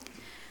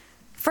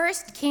1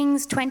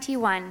 Kings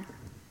 21.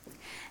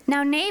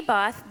 Now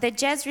Naboth the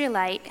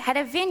Jezreelite had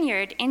a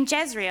vineyard in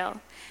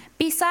Jezreel,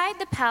 beside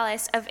the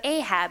palace of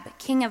Ahab,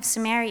 king of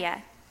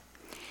Samaria.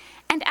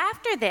 And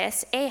after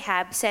this,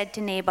 Ahab said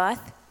to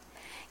Naboth,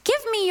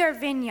 "Give me your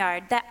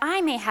vineyard, that I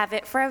may have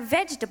it for a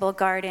vegetable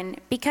garden,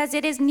 because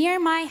it is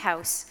near my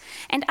house,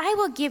 and I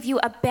will give you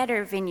a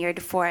better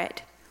vineyard for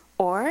it.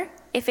 Or,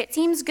 if it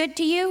seems good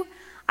to you,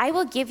 I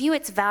will give you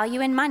its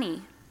value in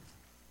money."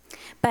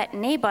 But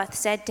Naboth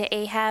said to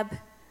Ahab,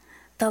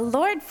 "The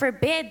Lord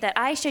forbid that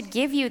I should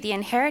give you the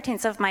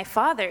inheritance of my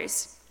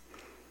fathers."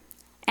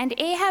 And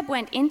Ahab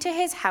went into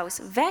his house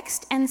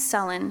vexed and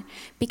sullen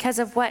because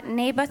of what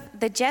Naboth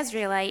the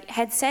Jezreelite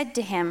had said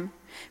to him,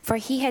 for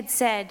he had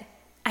said,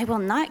 "I will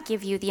not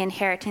give you the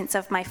inheritance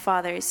of my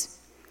fathers."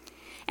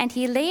 And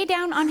he lay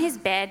down on his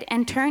bed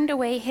and turned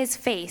away his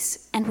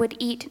face and would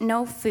eat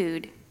no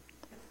food.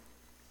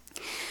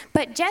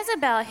 But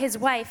Jezebel his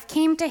wife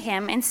came to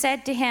him and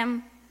said to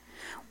him,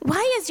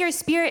 "Why is your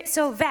spirit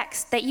so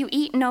vexed that you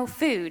eat no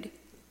food?"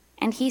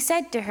 And he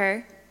said to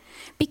her,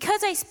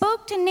 "Because I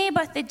spoke to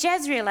Naboth the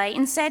Jezreelite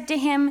and said to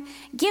him,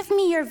 'Give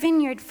me your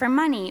vineyard for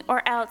money,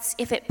 or else,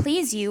 if it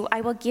please you, I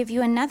will give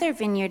you another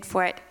vineyard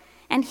for it.'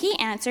 And he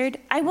answered,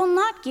 'I will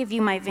not give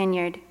you my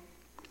vineyard.'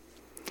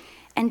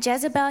 And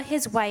Jezebel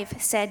his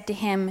wife said to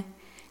him,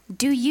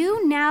 'Do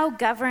you now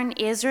govern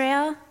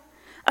Israel?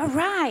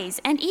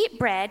 Arise and eat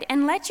bread,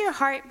 and let your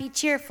heart be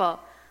cheerful.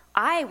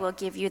 I will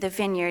give you the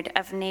vineyard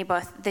of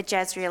Naboth the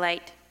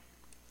Jezreelite.'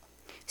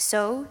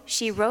 So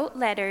she wrote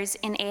letters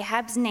in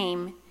Ahab's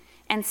name,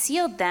 and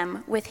sealed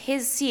them with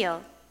his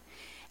seal.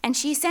 And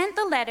she sent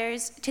the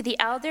letters to the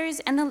elders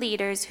and the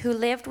leaders who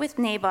lived with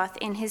Naboth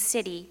in his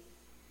city.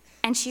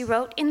 And she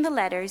wrote in the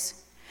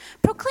letters,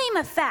 'Proclaim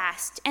a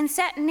fast, and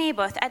set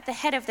Naboth at the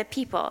head of the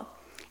people,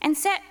 and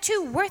set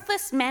 2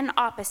 worthless men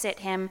opposite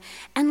him,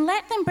 and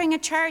let them bring a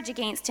charge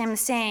against him,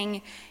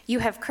 saying, "You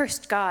have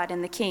cursed God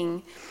and the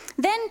king."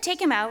 Then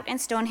take him out and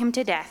stone him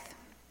to death.'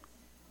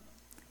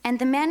 And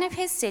the men of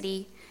his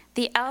city,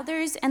 the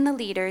elders and the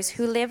leaders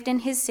who lived in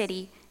his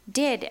city,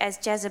 did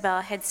as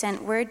Jezebel had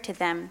sent word to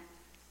them.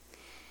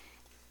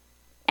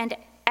 And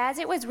as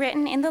it was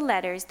written in the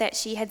letters that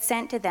she had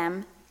sent to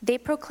them, they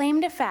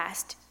proclaimed a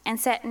fast and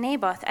set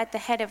Naboth at the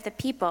head of the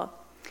people.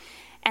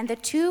 And the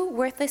 2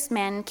 worthless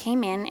men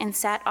came in and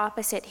sat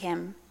opposite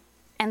him.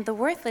 And the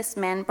worthless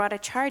men brought a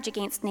charge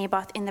against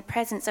Naboth in the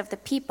presence of the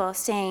people,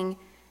 saying,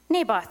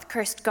 "Naboth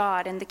cursed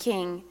God and the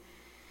king."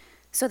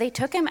 So they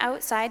took him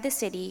outside the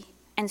city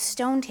and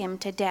stoned him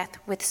to death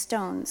with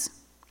stones.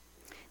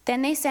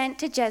 Then they sent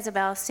to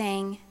Jezebel,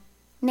 saying,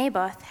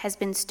 "Naboth has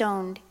been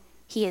stoned.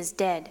 He is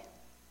dead."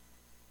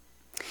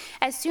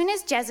 As soon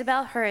as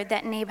Jezebel heard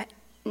that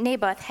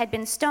Naboth had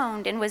been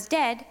stoned and was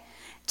dead,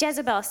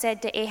 Jezebel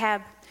said to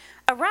Ahab,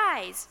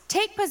 "Arise,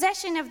 take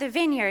possession of the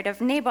vineyard of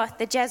Naboth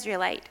the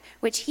Jezreelite,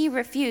 which he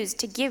refused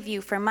to give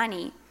you for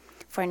money,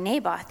 for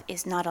Naboth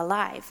is not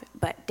alive,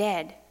 but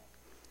dead."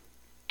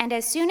 And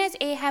as soon as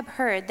Ahab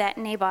heard that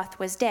Naboth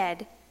was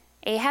dead,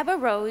 Ahab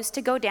arose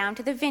to go down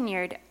to the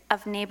vineyard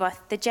of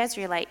Naboth the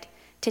Jezreelite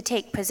to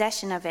take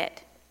possession of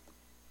it.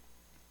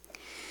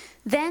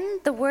 Then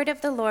the word of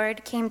the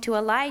Lord came to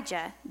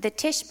Elijah the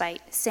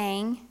Tishbite,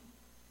 saying,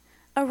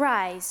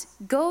 "Arise,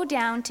 go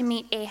down to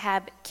meet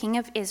Ahab, king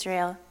of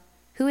Israel,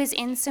 who is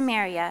in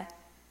Samaria.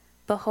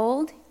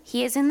 Behold,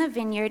 he is in the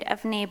vineyard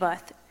of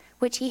Naboth,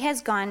 which he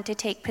has gone to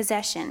take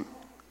possession.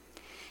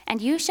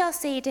 And you shall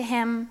say to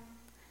him,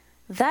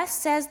 'Thus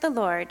says the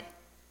Lord,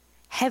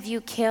 have you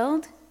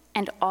killed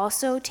and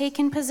also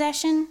taken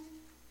possession?'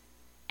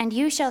 And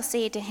you shall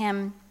say to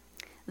him,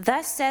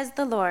 'Thus says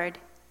the Lord,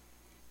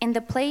 in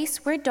the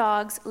place where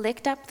dogs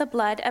licked up the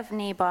blood of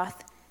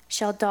Naboth,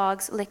 shall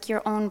dogs lick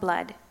your own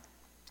blood.'"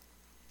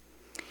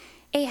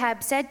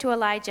 Ahab said to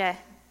Elijah,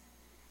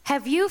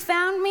 "Have you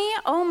found me,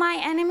 O my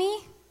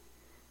enemy?"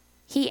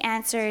 He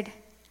answered,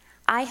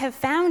 "I have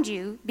found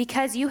you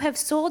because you have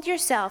sold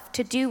yourself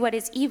to do what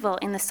is evil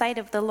in the sight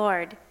of the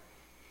Lord.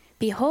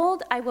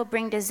 Behold, I will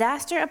bring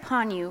disaster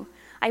upon you.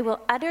 I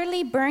will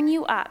utterly burn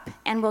you up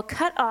and will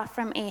cut off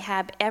from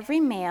Ahab every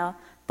male,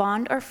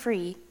 bond or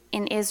free,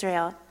 in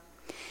Israel.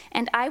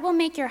 And I will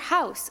make your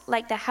house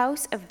like the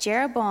house of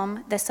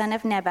Jeroboam the son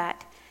of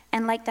Nebat,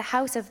 and like the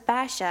house of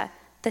Baasha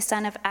the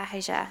son of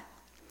Ahijah,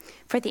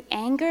 for the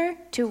anger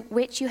to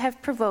which you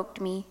have provoked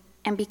me,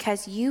 and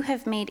because you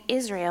have made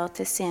Israel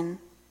to sin."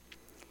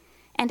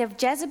 And of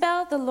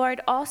Jezebel the Lord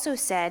also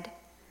said,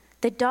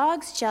 "The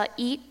dogs shall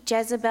eat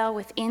Jezebel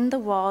within the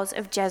walls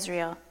of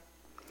Jezreel.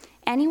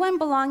 Anyone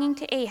belonging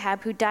to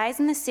Ahab who dies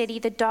in the city,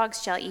 the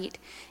dogs shall eat,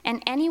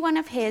 and anyone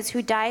of his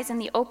who dies in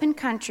the open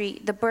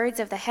country, the birds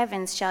of the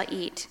heavens shall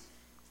eat."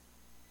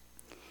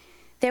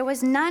 There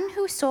was none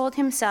who sold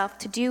himself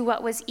to do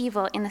what was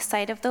evil in the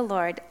sight of the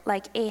Lord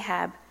like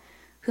Ahab,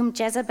 whom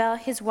Jezebel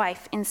his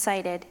wife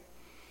incited.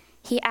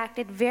 He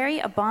acted very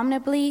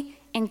abominably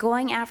in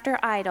going after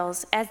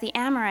idols, as the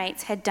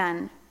Amorites had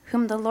done,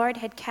 whom the Lord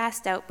had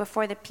cast out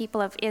before the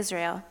people of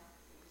Israel.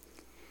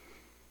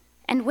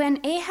 And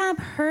when Ahab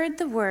heard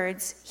the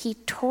words, he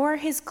tore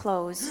his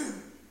clothes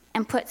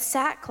and put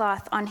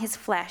sackcloth on his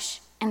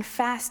flesh and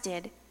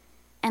fasted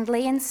and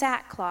lay in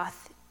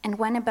sackcloth and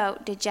went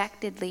about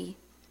dejectedly.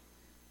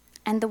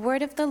 And the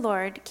word of the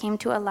Lord came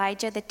to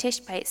Elijah the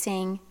Tishbite,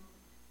 saying,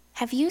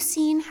 Have you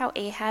seen how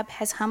Ahab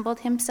has humbled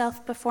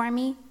himself before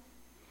me?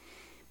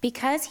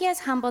 Because he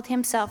has humbled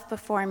himself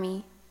before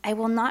me, I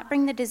will not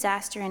bring the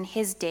disaster in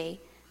his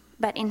day,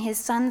 but in his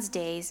son's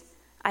days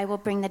I will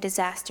bring the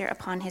disaster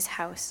upon his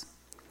house.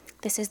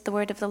 This is the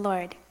word of the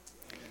Lord.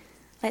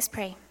 Let's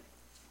pray.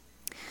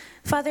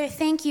 Father,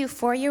 thank you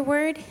for your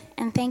word,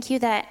 and thank you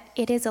that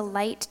it is a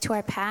light to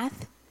our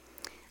path.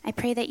 I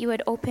pray that you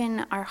would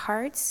open our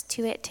hearts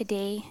to it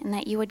today, and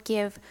that you would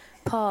give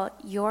Paul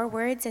your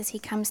words as he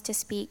comes to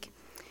speak,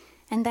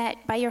 and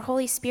that by your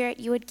Holy Spirit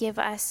you would give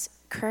us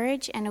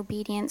courage and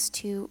obedience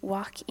to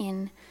walk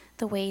in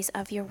the ways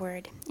of your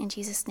word. In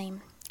Jesus'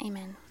 name,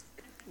 amen.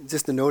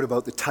 Just a note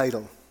about the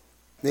title.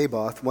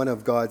 Naboth, one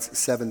of God's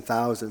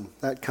 7,000.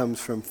 That comes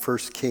from 1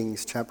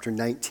 Kings chapter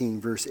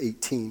 19, verse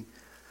 18,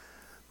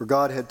 where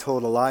God had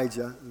told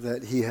Elijah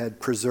that he had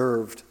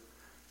preserved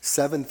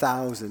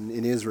 7,000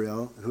 in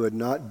Israel who had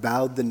not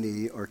bowed the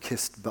knee or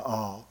kissed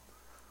Baal.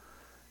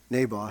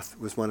 Naboth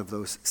was one of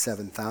those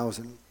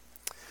 7,000.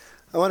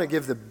 I want to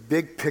give the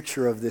big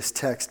picture of this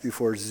text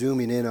before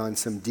zooming in on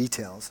some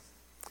details.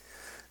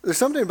 There's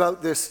something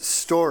about this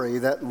story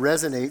that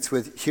resonates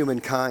with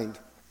humankind.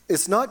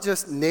 It's not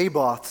just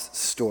Naboth's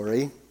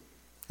story,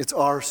 it's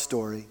our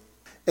story.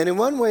 And in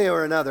one way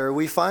or another,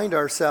 we find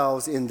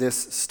ourselves in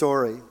this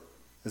story.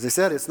 As I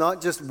said, it's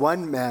not just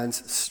one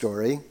man's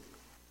story,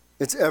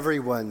 it's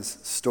everyone's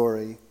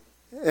story.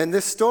 And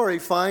this story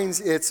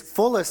finds its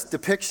fullest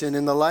depiction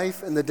in the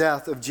life and the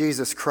death of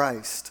Jesus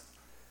Christ.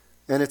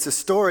 And it's a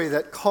story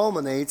that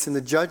culminates in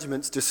the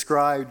judgments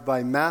described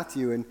by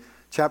Matthew in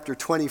chapter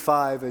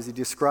 25 as he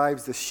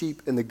describes the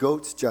sheep and the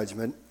goats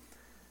judgment,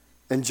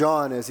 and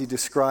John as he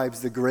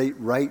describes the great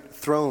white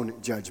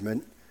throne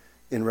judgment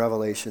in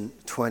Revelation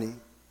 20.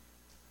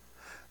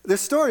 This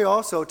story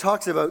also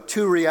talks about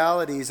two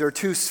realities or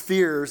two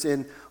spheres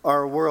in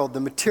our world, the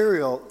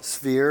material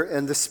sphere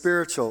and the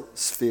spiritual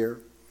sphere.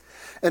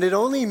 And it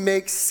only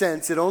makes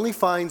sense, it only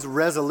finds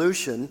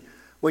resolution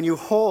when you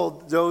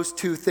hold those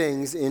two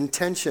things in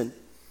tension,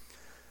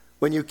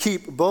 when you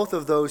keep both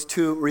of those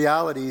two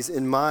realities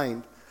in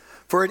mind.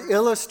 For it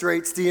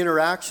illustrates the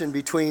interaction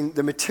between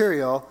the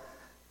material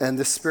and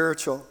the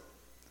spiritual.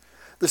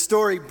 The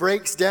story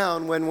breaks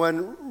down when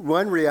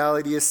one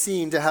reality is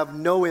seen to have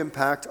no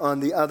impact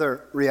on the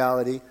other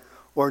reality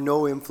or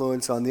no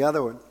influence on the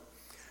other one.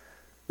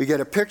 We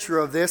get a picture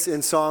of this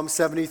in Psalm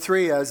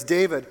 73 as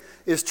David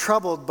is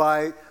troubled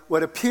by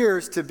what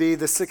appears to be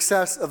the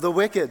success of the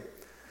wicked.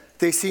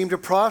 They seem to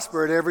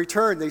prosper at every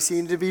turn. They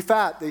seem to be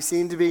fat. They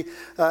seem to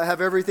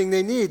have everything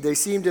they need. They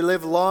seem to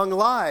live long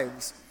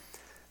lives.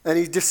 And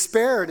he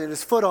despaired and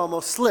his foot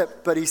almost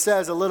slipped, but he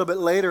says a little bit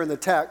later in the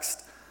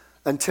text,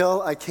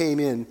 until I came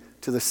in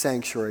to the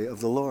sanctuary of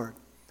the Lord.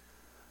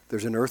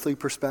 There's an earthly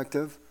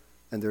perspective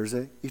and there's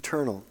an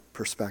eternal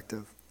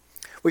perspective.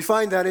 We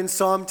find that in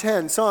Psalm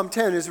 10. Psalm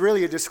 10 is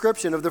really a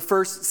description of the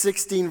first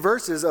 16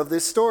 verses of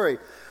this story,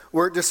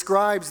 where it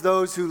describes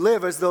those who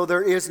live as though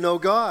there is no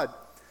God.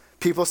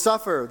 People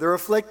suffer, they're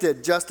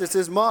afflicted, justice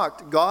is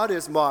mocked, God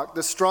is mocked,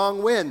 the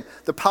strong win,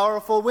 the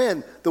powerful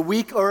win, the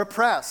weak are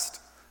oppressed.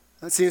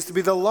 That seems to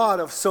be the lot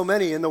of so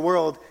many in the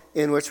world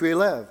in which we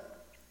live.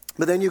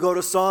 But then you go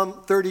to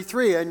Psalm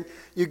 33 and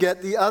you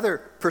get the other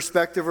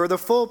perspective, or the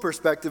full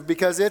perspective,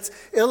 because it's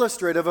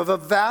illustrative of a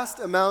vast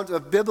amount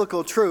of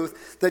biblical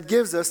truth that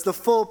gives us the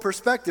full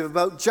perspective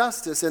about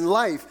justice and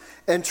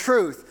life and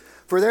truth.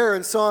 For there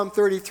in Psalm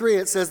 33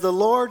 it says, "The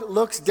Lord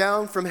looks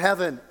down from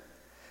heaven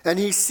and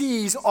he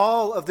sees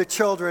all of the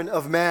children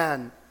of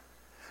man."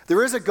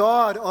 There is a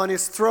God on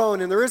his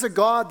throne, and there is a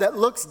God that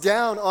looks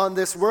down on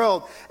this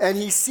world, and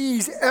he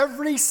sees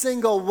every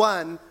single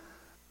one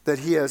that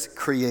he has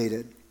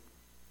created.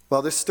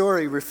 While this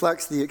story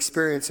reflects the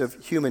experience of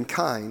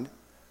humankind,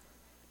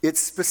 it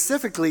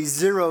specifically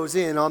zeroes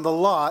in on the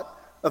lot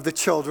of the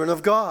children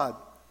of God.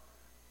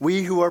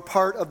 We who are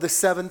part of the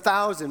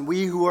 7,000,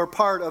 we who are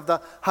part of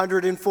the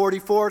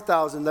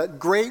 144,000, that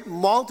great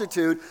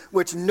multitude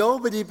which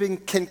nobody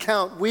can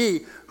count,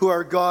 we who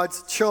are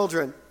God's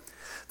children.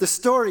 The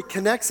story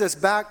connects us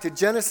back to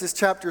Genesis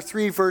chapter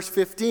 3, verse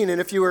 15. And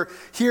if you were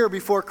here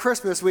before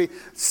Christmas, we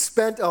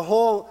spent a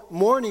whole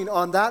morning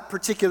on that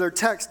particular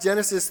text,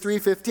 Genesis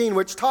 3:15,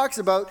 which talks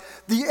about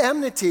the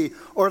enmity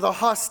or the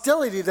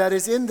hostility that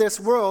is in this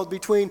world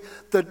between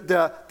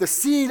the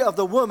seed of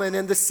the woman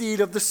and the seed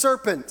of the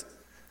serpent.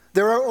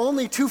 There are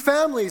only two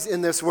families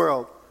in this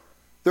world.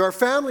 There are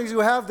families who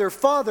have their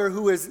father,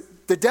 who is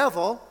the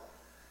devil,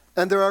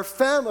 and there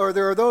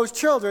are those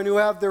children who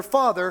have their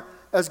father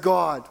as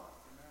God.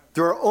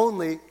 There are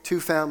only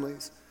two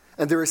families,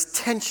 and there is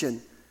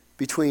tension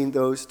between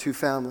those two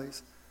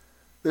families.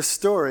 This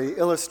story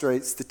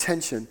illustrates the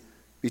tension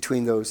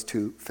between those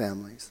two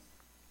families.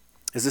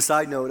 As a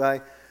side note,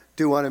 I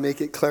do want to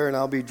make it clear, and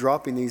I'll be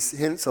dropping these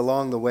hints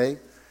along the way,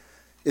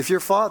 If your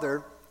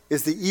father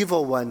is the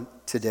evil one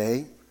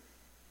today,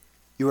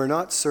 you are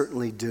not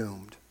certainly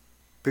doomed,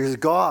 because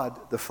God,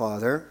 the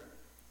Father,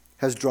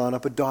 has drawn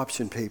up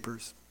adoption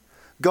papers.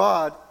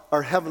 God,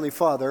 our Heavenly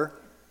Father,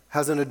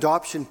 has an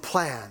adoption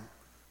plan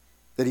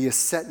that he has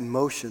set in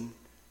motion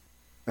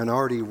and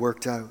already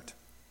worked out.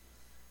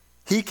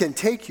 He can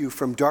take you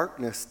from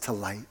darkness to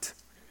light.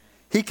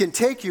 He can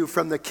take you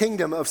from the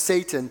kingdom of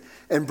Satan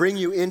and bring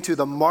you into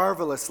the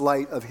marvelous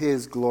light of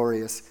his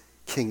glorious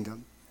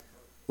kingdom.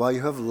 While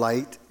you have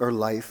light or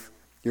life,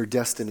 your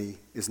destiny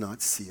is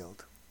not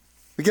sealed.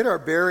 We get our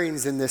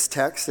bearings in this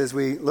text as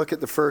we look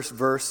at the first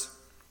verse.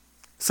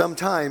 Some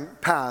time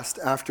passed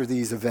after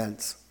these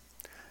events.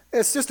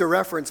 It's just a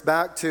reference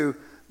back to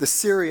the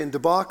Syrian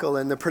debacle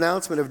and the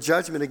pronouncement of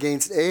judgment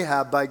against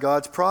Ahab by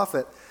God's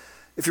prophet.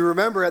 If you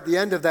remember at the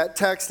end of that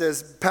text,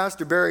 as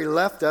Pastor Barry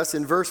left us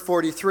in verse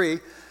 43,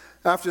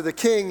 after the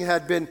king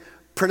had been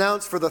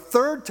pronounced for the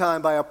third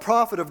time by a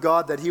prophet of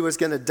God that he was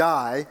going to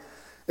die,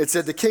 it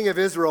said the king of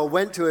Israel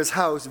went to his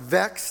house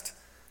vexed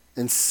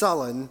and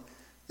sullen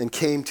and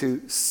came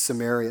to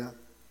Samaria.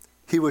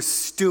 He was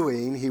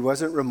stewing. He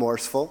wasn't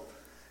remorseful.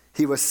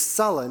 He was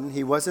sullen.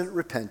 He wasn't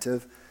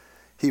repentive.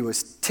 He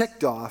was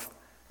ticked off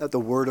at the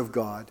word of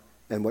God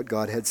and what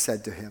God had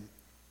said to him.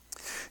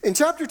 In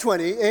chapter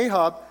 20,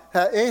 Ahab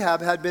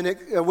had been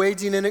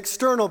waging an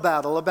external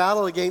battle, a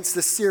battle against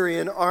the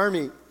Syrian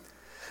army.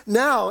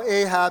 Now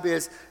Ahab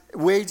is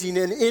waging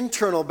an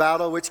internal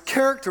battle which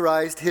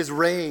characterized his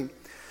reign.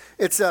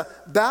 It's a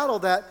battle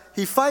that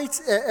he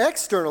fights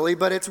externally,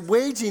 but it's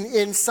waging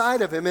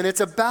inside of him, and it's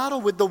a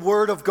battle with the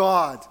word of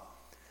God.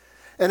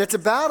 And it's a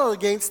battle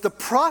against the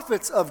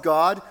prophets of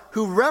God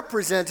who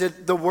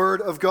represented the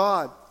word of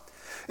God.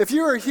 If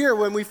you were here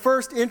when we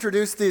first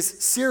introduced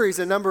this series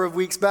a number of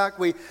weeks back,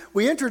 we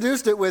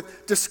introduced it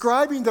with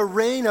describing the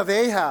reign of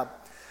Ahab.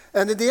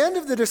 And at the end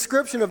of the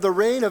description of the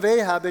reign of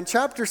Ahab, in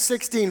chapter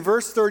 16,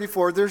 verse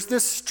 34, there's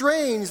this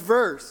strange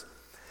verse.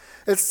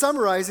 It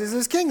summarizes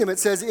his kingdom. It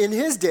says, in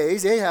his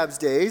days, Ahab's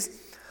days,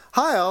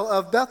 Hiel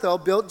of Bethel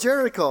built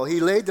Jericho. He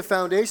laid the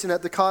foundation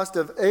at the cost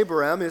of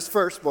Abiram, his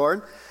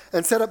firstborn,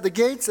 and set up the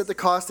gates at the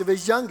cost of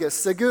his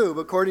youngest, Segub,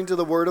 according to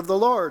the word of the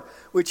Lord,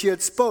 which he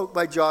had spoke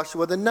by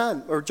Joshua the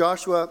nun, or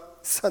Joshua,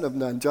 son of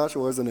Nun.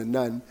 Joshua wasn't a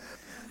nun.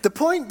 The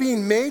point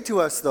being made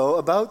to us, though,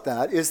 about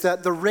that is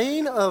that the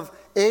reign of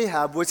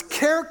Ahab was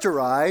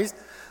characterized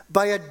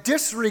by a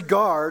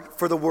disregard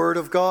for the word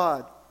of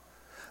God,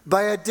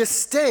 by a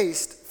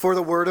distaste for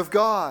the word of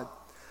God,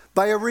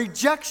 by a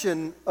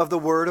rejection of the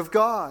word of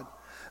God,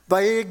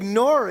 by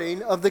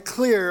ignoring of the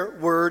clear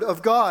word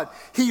of God.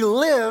 He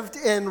lived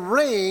and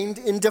reigned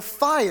in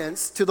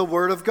defiance to the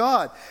word of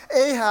God.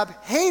 Ahab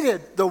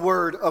hated the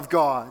word of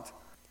God.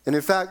 And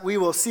in fact, we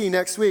will see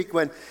next week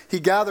when he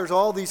gathers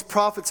all these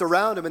prophets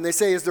around him and they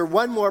say, is there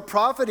one more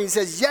prophet? He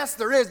says, yes,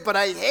 there is, but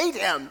I hate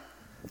him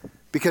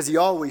because he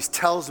always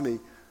tells me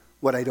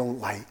what I don't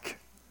like.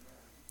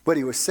 What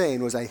he was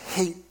saying was, I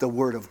hate the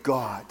word of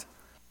God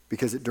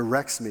because it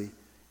directs me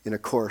in a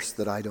course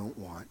that I don't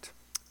want.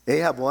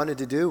 Ahab wanted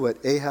to do what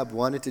Ahab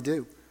wanted to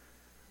do.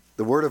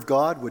 The word of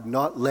God would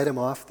not let him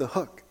off the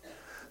hook.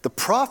 The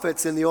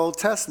prophets in the Old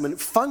Testament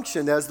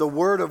functioned as the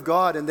word of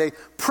God, and they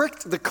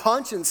pricked the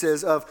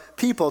consciences of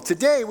people.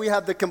 Today we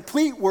have the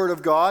complete word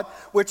of God,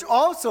 which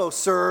also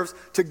serves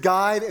to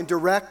guide and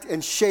direct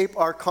and shape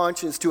our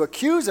conscience, to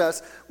accuse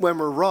us when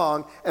we're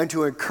wrong and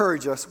to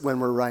encourage us when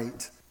we're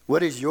right.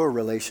 What is your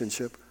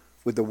relationship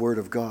with the word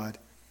of God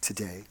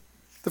today?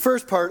 The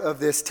first part of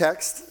this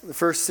text, the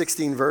first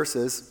 16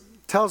 verses,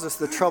 tells us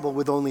the trouble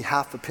with only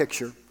half a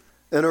picture,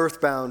 an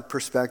earthbound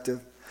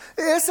perspective.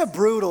 It's a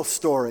brutal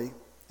story.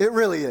 It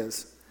really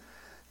is.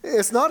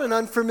 It's not an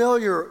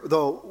unfamiliar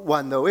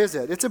one, is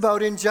it? It's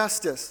about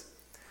injustice.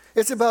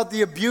 It's about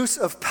the abuse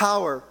of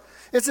power.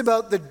 It's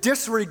about the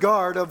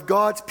disregard of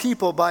God's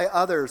people by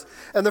others.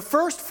 And the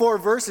first 4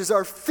 verses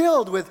are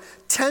filled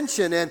with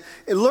tension, and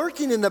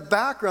lurking in the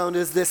background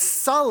is this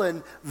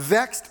sullen,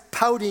 vexed,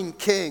 pouting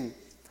king.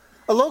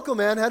 A local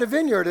man had a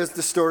vineyard, as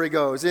the story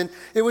goes, and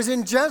it was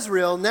in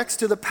Jezreel next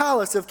to the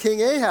palace of King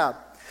Ahab.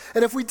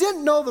 And if we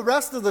didn't know the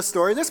rest of the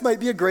story, this might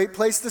be a great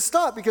place to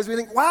stop, because we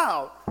think,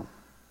 wow,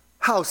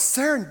 how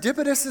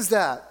serendipitous is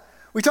that?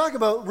 We talk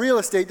about real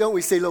estate, don't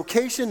we? Say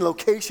location,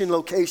 location,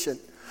 location.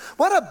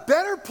 What a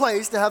better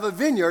place to have a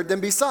vineyard than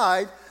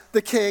beside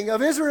the king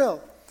of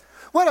Israel.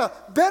 What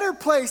a better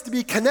place to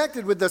be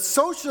connected with the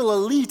social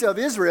elite of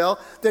Israel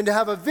than to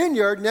have a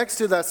vineyard next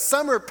to the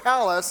summer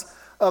palace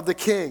of the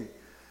king.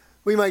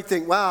 We might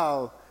think,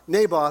 wow,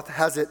 Naboth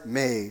has it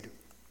made.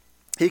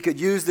 He could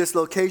use this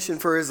location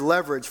for his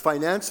leverage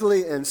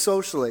financially and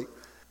socially.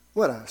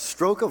 What a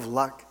stroke of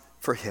luck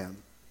for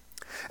him.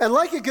 And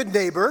like a good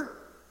neighbor,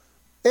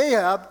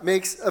 Ahab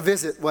makes a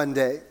visit one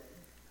day,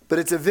 but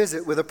it's a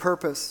visit with a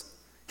purpose.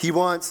 He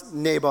wants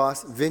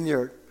Naboth's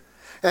vineyard,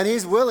 and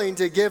he's willing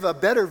to give a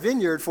better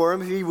vineyard for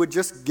him if he would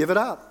just give it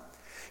up.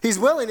 He's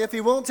willing, if he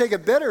won't take a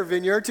better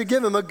vineyard, to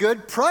give him a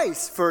good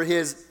price for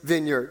his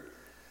vineyard.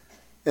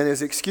 And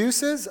his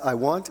excuse is, I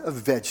want a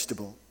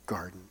vegetable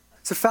garden.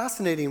 It's a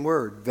fascinating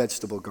word,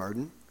 vegetable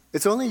garden.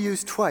 It's only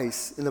used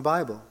twice in the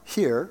Bible,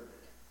 here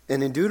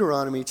and in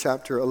Deuteronomy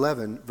chapter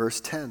 11, verse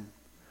 10.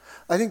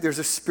 I think there's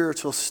a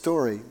spiritual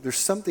story. There's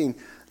something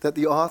that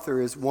the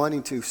author is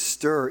wanting to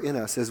stir in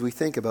us as we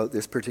think about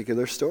this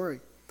particular story.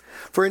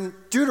 For in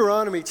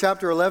Deuteronomy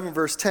chapter 11,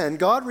 verse 10,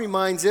 God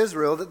reminds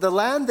Israel that the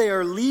land they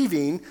are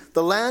leaving,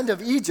 the land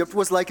of Egypt,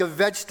 was like a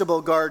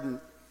vegetable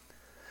garden.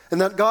 And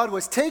that God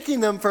was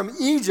taking them from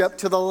Egypt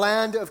to the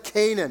land of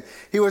Canaan.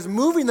 He was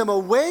moving them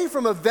away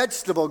from a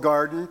vegetable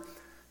garden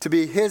to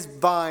be his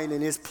vine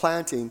and his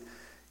planting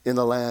in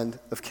the land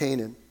of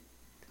Canaan.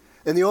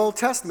 In the Old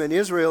Testament,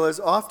 Israel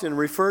is often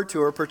referred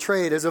to or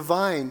portrayed as a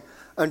vine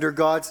under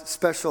God's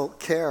special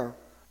care.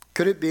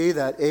 Could it be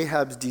that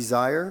Ahab's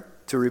desire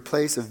to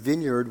replace a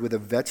vineyard with a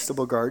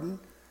vegetable garden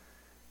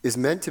is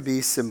meant to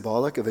be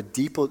symbolic of a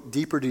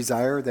deeper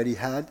desire that he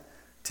had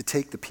to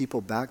take the people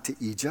back to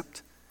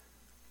Egypt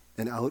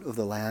and out of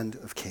the land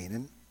of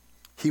Canaan?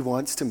 He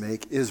wants to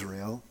make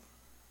Israel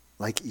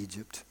like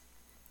Egypt.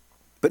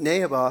 But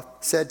Naboth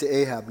said to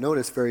Ahab,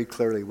 notice very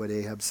clearly what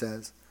Ahab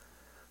says,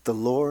 "The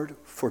Lord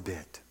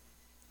forbid.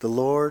 The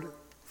Lord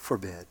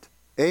forbid."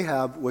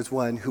 Ahab was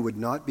one who would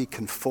not be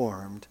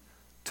conformed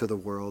to the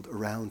world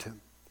around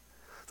him.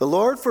 "The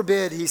Lord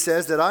forbid," he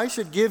says, "that I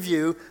should give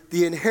you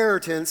the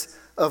inheritance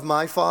of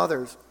my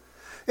fathers."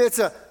 It's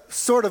a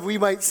sort of, we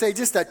might say,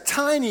 just a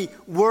tiny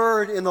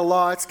word in the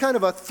law. It's kind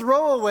of a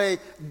throwaway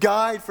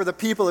guide for the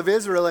people of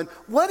Israel. And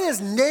what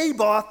is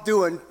Naboth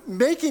doing?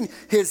 Making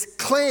his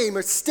claim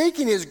or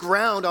staking his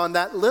ground on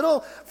that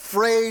little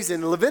phrase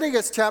in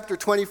Leviticus chapter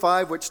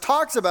 25, which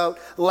talks about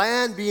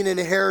land being an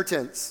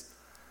inheritance.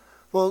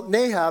 Well,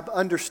 Nahab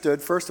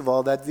understood, first of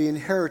all, that the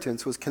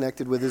inheritance was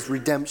connected with his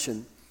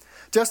redemption.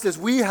 Just as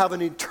we have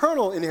an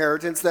eternal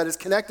inheritance that is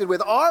connected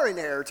with our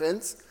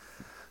inheritance,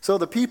 so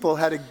the people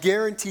had a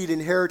guaranteed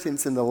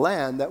inheritance in the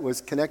land that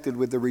was connected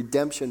with the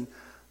redemption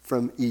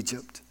from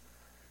Egypt.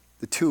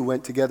 The two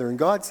went together, and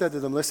God said to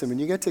them, listen, when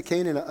you get to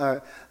Canaan,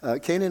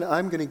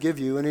 I'm going to give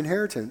you an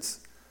inheritance.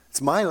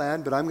 It's my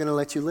land, but I'm going to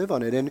let you live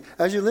on it. And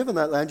as you live on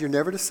that land, you're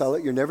never to sell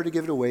it, you're never to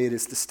give it away, it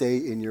is to stay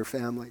in your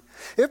family.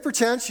 If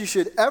perchance you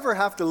should ever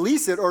have to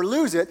lease it or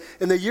lose it,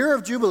 in the year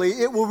of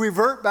Jubilee, it will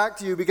revert back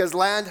to you because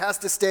land has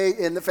to stay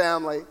in the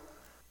family.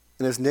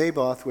 And as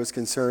Naboth was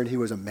concerned, he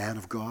was a man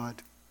of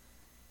God.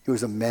 He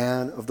was a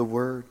man of the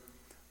word.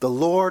 The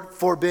Lord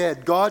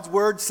forbid. God's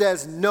word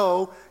says,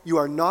 no, you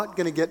are not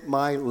going to get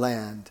my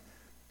land,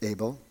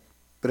 Abel.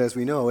 But as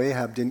we know,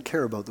 Ahab didn't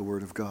care about the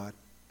word of God.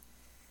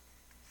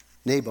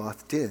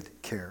 Naboth did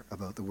care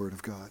about the word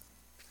of God.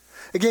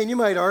 Again, you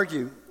might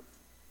argue,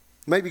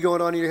 it might be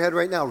going on in your head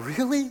right now,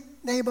 really,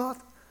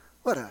 Naboth?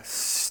 What a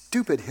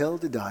stupid hill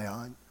to die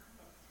on.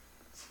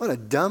 What a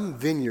dumb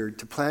vineyard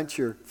to plant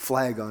your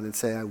flag on and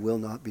say, I will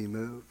not be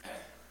moved.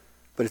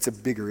 But it's a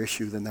bigger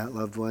issue than that,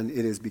 loved one.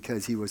 It is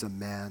because he was a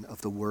man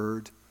of the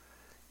word.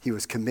 He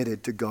was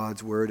committed to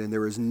God's word, and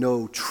there is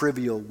no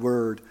trivial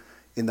word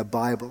in the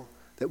Bible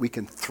that we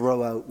can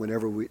throw out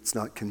whenever it's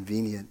not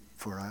convenient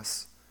for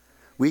us.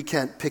 We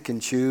can't pick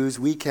and choose.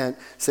 We can't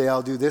say,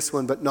 I'll do this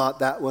one, but not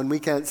that one. We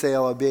can't say,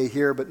 I'll obey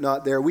here, but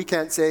not there. We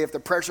can't say, if the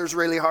pressure's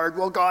really hard,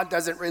 well, God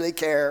doesn't really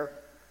care.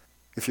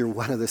 If you're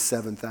one of the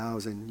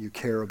 7,000, you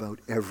care about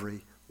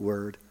every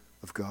word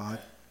of God.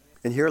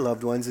 And here,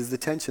 loved ones, is the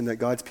tension that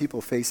God's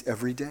people face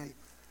every day.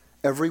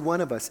 Every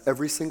one of us,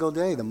 every single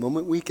day, the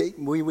moment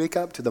we wake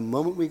up to the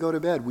moment we go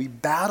to bed, we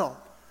battle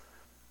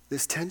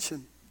this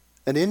tension.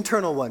 An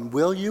internal one,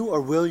 will you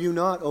or will you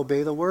not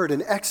obey the word?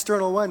 An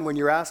external one, when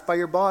you're asked by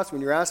your boss,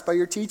 when you're asked by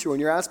your teacher, when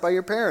you're asked by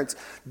your parents,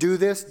 do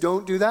this,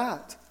 don't do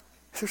that.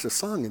 There's a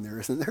song in there,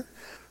 isn't there?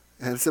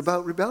 And it's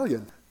about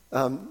rebellion.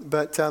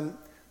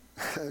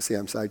 See,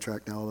 I'm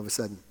sidetracked now all of a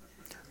sudden.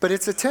 But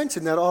it's a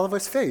tension that all of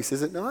us face,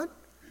 is it not?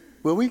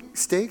 Will we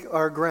stake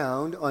our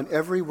ground on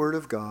every word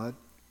of God,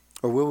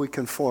 or will we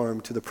conform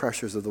to the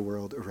pressures of the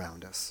world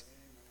around us?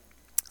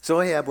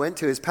 So Ahab went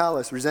to his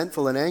palace,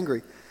 resentful and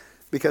angry,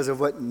 because of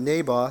what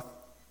Naboth,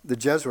 the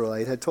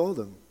Jezreelite, had told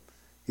him.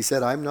 He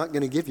said, I'm not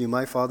going to give you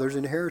my father's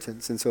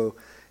inheritance. And so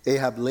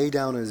Ahab lay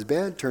down on his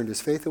bed, turned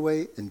his face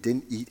away, and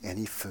didn't eat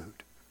any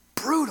food.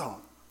 Brutal.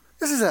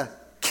 This is a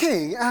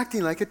king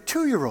acting like a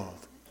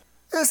 2-year-old.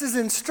 This is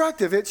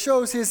instructive. It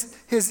shows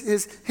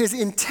his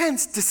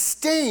intense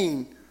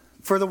disdain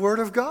for the word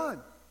of God.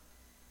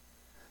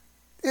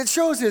 It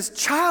shows his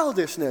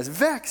childishness,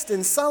 vexed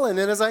and sullen.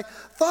 And as I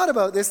thought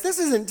about this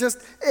isn't just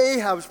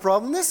Ahab's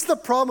problem. This is the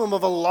problem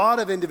of a lot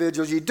of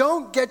individuals. You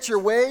don't get your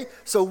way,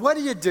 so what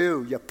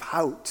do? You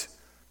pout.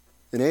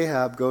 And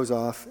Ahab goes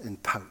off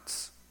and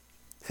pouts.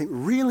 You think,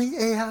 really,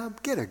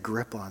 Ahab? Get a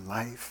grip on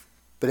life.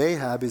 But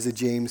Ahab is a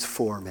James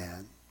 4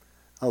 man.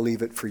 I'll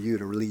leave it for you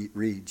to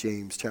read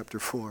James chapter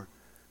 4,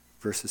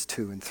 verses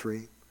 2 and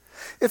 3.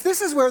 If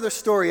this is where the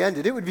story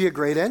ended, it would be a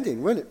great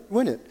ending,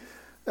 wouldn't it?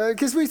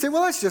 Because we say,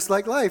 well, that's just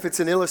like life. It's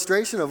an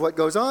illustration of what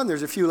goes on.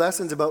 There's a few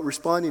lessons about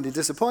responding to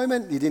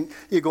disappointment.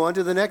 You go on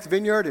to the next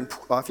vineyard and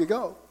off you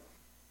go.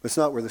 But it's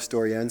not where the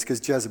story ends,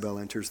 because Jezebel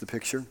enters the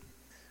picture.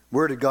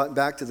 Word had gotten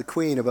back to the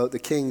queen about the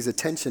king's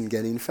attention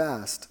getting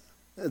fast.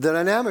 The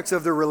dynamics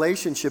of their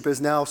relationship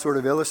is now sort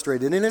of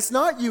illustrated, and it's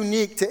not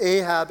unique to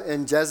Ahab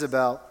and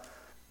Jezebel.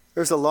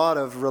 There's a lot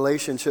of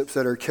relationships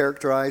that are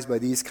characterized by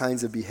these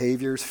kinds of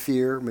behaviors: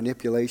 fear,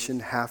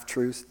 manipulation,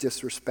 half-truths,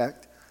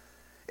 disrespect.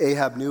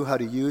 Ahab knew how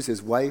to use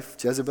his wife,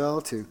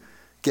 Jezebel, to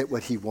get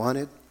what he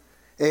wanted.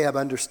 Ahab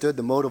understood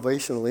the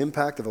motivational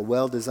impact of a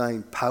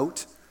well-designed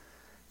pout.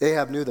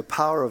 Ahab knew the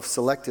power of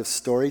selective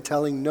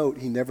storytelling. Note,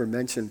 he never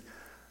mentioned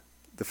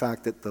the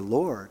fact that the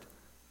Lord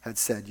had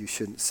said you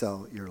shouldn't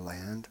sell your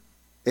land.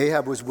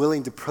 Ahab was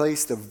willing to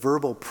place the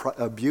verbal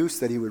abuse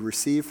that he would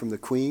receive from the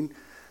queen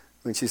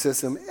when she says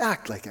to him,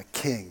 "Act like a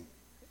king,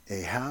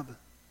 Ahab,"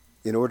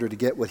 in order to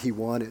get what he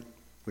wanted,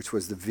 which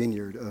was the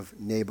vineyard of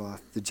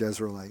Naboth the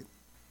Jezreelite.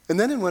 And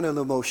then in one of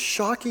the most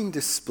shocking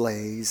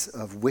displays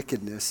of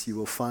wickedness you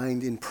will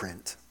find in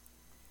print,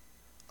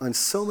 on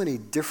so many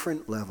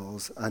different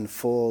levels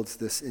unfolds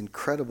this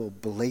incredible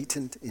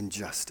blatant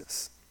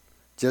injustice.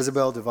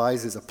 Jezebel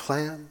devises a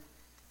plan.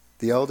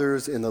 The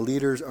elders and the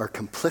leaders are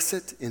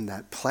complicit in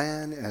that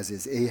plan, as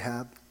is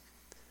Ahab.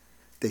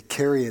 They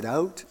carry it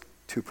out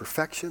to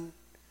perfection,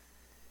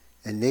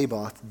 and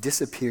Naboth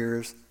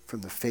disappears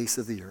from the face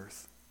of the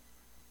earth.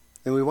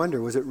 And we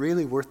wonder, was it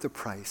really worth the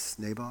price,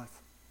 Naboth?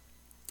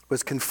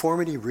 Was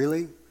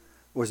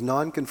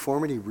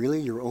nonconformity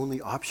really your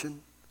only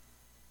option?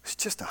 It's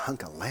just a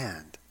hunk of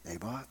land,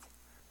 Naboth.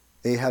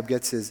 Ahab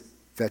gets his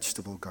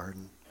vegetable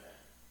garden.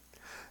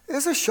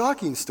 It's a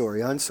shocking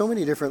story on so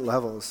many different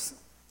levels.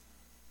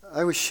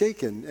 I was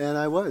shaken, and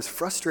I was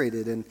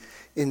frustrated and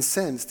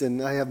incensed,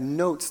 and I have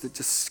notes that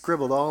just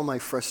scribbled all my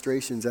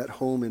frustrations at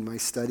home in my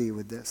study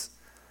with this.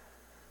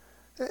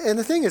 And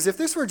the thing is, if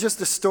this were just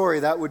a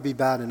story, that would be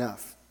bad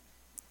enough.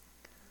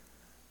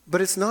 But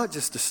it's not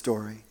just a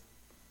story.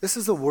 This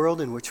is the world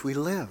in which we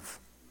live.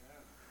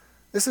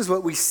 This is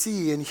what we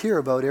see and hear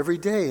about every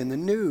day in the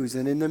news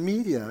and in the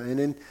media and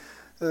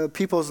in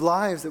people's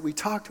lives that we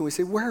talk to. And we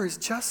say, where is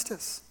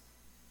justice?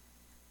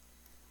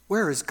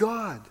 Where is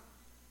God?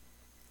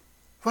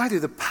 Why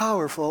do the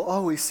powerful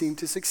always seem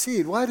to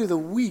succeed? Why do the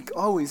weak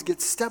always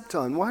get stepped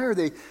on? Why are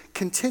they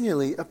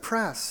continually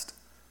oppressed?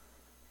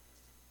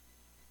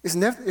 Is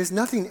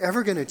nothing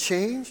ever going to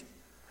change?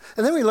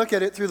 And then we look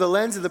at it through the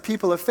lens of the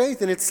people of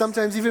faith, and it's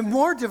sometimes even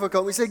more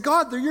difficult. We say,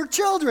 God, they're your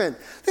children.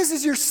 This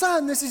is your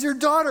son. This is your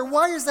daughter.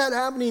 Why is that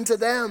happening to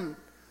them?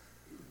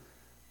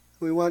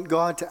 We want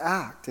God to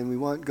act, and we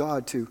want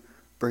God to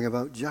bring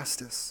about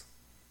justice.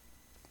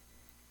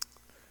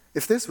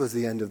 If this was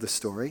the end of the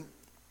story,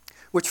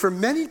 which for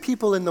many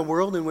people in the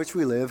world in which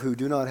we live who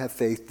do not have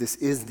faith, this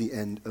is the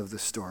end of the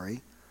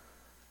story,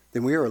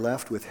 then we are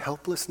left with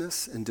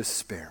helplessness and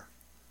despair.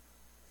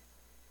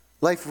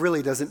 Life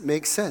really doesn't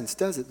make sense,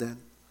 does it then?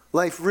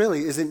 Life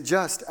really isn't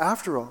just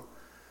after all.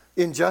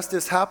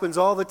 Injustice happens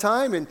all the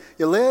time, and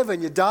you live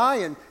and you die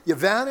and you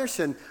vanish,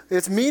 and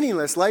it's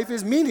meaningless. Life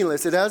is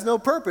meaningless. It has no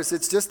purpose.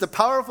 It's just the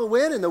powerful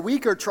win and the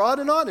weak are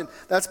trodden on, and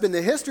that's been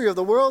the history of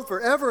the world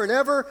forever and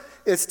ever.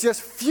 It's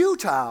just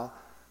futile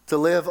to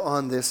live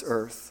on this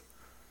earth.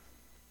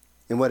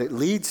 And what it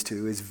leads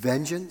to is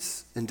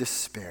vengeance and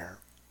despair.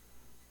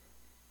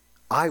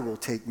 I will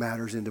take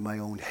matters into my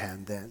own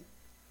hand then.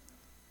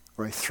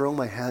 Or I throw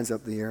my hands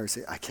up in the air and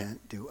say, I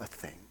can't do a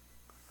thing.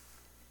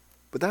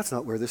 But that's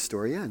not where this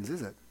story ends,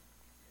 is it?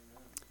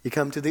 You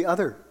come to the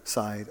other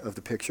side of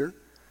the picture,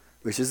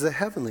 which is the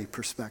heavenly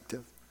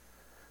perspective,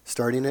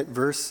 starting at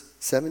verse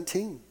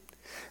 17.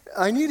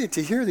 I needed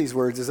to hear these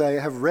words as I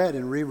have read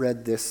and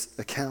reread this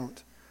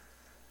account.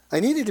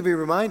 I needed to be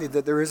reminded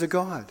that there is a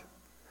God.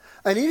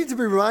 I needed to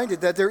be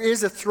reminded that there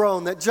is a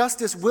throne, that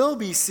justice will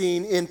be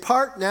seen in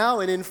part now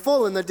and in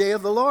full in the day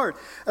of the Lord.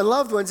 And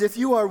loved ones, if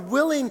you are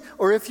willing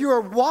or if you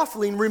are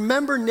waffling,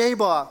 remember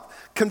Naboth.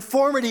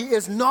 Conformity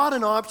is not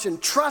an option.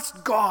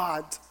 Trust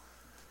God.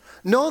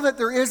 Know that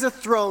there is a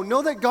throne.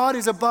 Know that God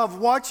is above,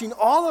 watching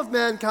all of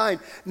mankind.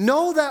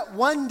 Know that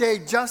one day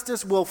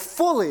justice will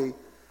fully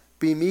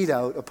be meted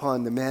out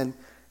upon the men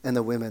and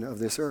the women of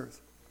this earth.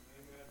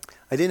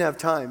 I didn't have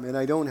time, and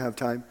I don't have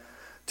time,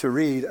 to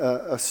read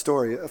a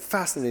story, a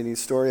fascinating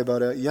story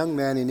about a young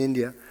man in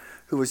India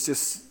who was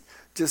just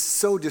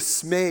so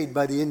dismayed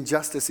by the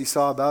injustice he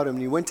saw about him.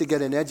 And he went to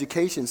get an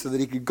education so that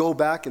he could go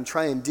back and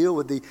try and deal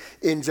with the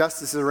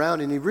injustices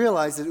around. And he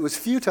realized that it was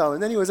futile.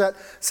 And then he was at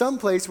some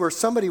place where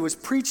somebody was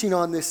preaching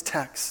on this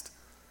text.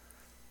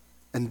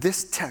 And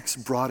this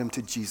text brought him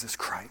to Jesus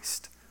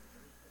Christ.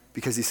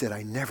 Because he said,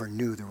 I never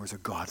knew there was a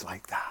God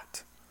like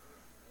that.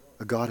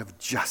 A God of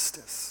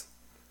justice.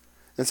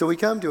 And so we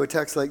come to a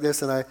text like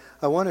this, and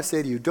I want to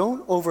say to you,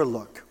 don't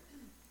overlook,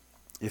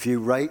 if you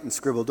write and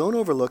scribble, don't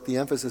overlook the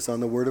emphasis on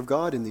the Word of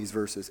God in these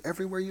verses.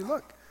 Everywhere you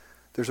look,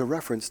 there's a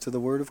reference to the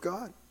Word of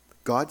God.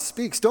 God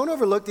speaks. Don't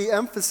overlook the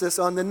emphasis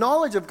on the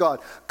knowledge of God.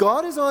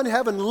 God is on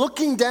heaven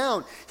looking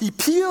down. He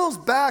peels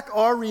back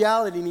our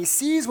reality, and he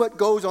sees what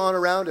goes on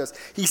around us.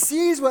 He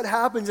sees what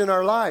happens in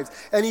our lives,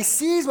 and he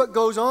sees what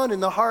goes on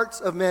in the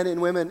hearts of men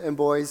and women and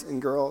boys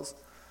and girls.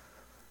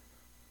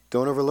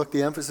 Don't overlook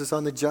the emphasis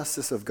on the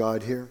justice of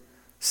God here.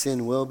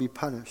 sin will be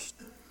punished.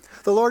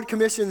 The Lord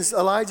commissions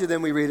Elijah,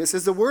 then we read. It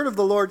says, the word of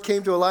the Lord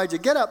came to Elijah,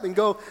 get up and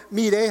go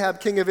meet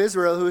Ahab, king of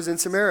Israel, who is in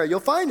Samaria. You'll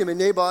find him in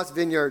Naboth's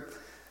vineyard,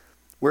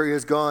 where he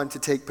has gone to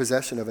take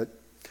possession of it.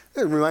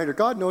 A reminder,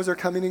 God knows our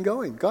coming and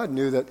going. God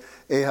knew that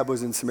Ahab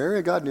was in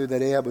Samaria. God knew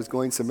that Ahab was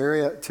going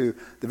Samaria to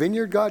the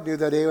vineyard. God knew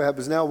that Ahab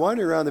was now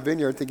wandering around the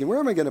vineyard thinking, where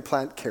am I going to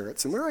plant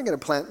carrots? And where am I going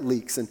to plant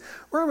leeks? And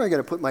where am I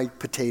going to put my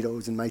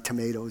potatoes and my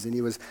tomatoes? And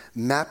he was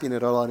mapping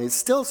it all out. And it's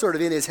still sort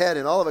of in his head.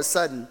 And all of a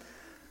sudden,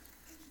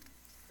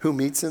 who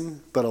meets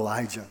him but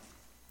Elijah?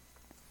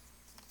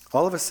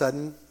 All of a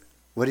sudden,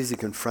 what is he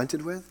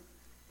confronted with?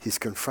 He's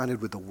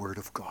confronted with the word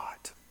of God.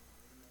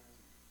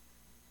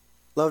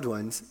 Loved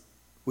ones,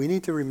 we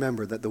need to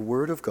remember that the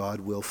word of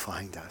God will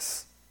find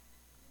us.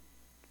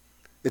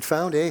 It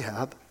found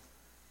Ahab.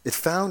 It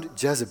found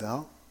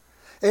Jezebel.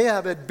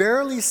 Ahab had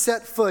barely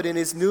set foot in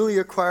his newly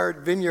acquired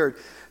vineyard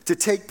to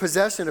take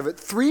possession of it.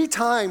 3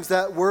 times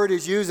that word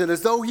is used, and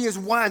as though he is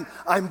one.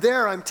 I'm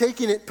there, I'm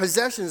taking it,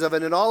 possessions of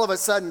it, and all of a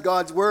sudden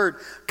God's word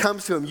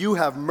comes to him. You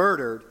have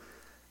murdered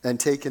and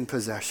taken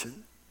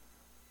possession.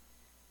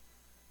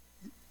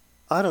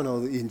 I don't know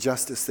the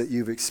injustice that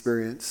you've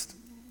experienced.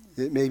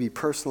 It may be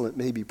personal, it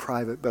may be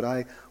private, but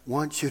I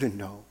want you to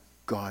know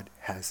God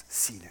has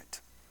seen it.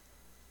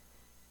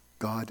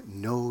 God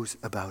knows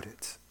about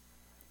it.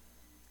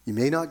 You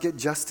may not get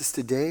justice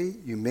today,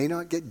 you may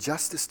not get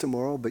justice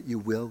tomorrow, but you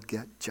will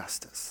get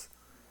justice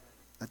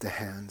at the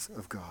hands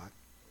of God.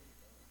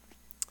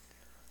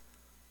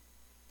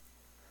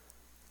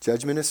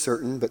 Judgment is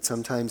certain, but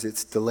sometimes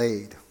it's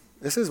delayed.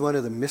 This is one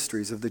of the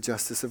mysteries of the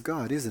justice of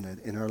God, isn't it,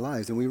 in our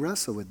lives? And we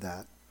wrestle with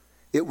that.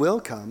 It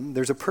will come.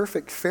 There's a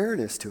perfect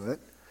fairness to it.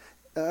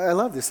 I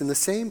love this. In the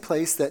same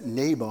place that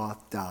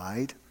Naboth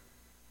died,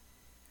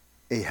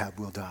 Ahab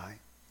will die.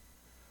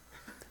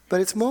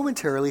 But it's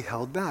momentarily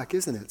held back,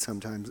 isn't it,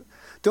 sometimes?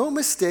 Don't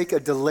mistake a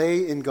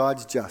delay in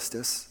God's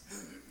justice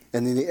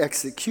and in the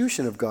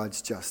execution of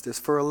God's justice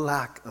for a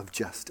lack of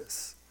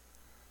justice.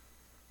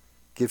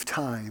 Give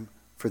time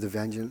for the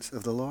vengeance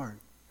of the Lord.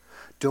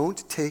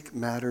 Don't take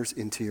matters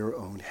into your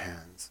own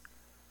hands.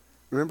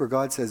 Remember,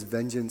 God says,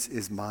 vengeance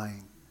is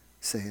mine,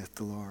 saith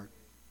the Lord.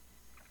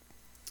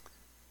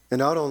 And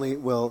not only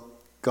will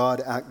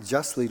God act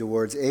justly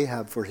towards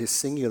Ahab for his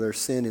singular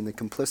sin in the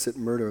complicit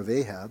murder of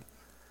Ahab,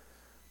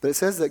 but it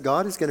says that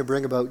God is going to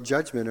bring about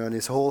judgment on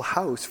his whole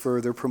house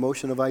for their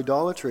promotion of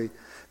idolatry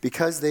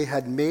because they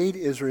had made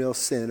Israel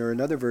sin, or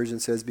another version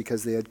says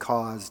because they had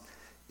caused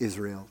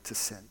Israel to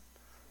sin.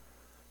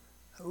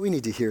 We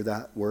need to hear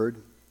that word.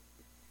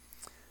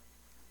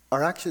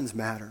 Our actions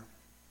matter.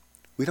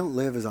 We don't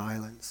live as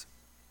islands.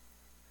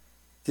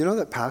 Do you know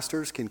that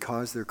pastors can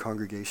cause their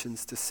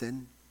congregations to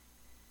sin?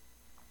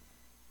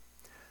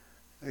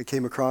 I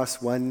came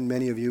across one,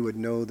 many of you would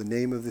know the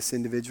name of this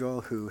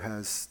individual who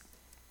has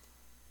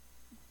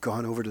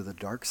gone over to the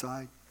dark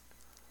side.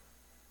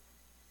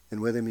 And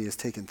with him he has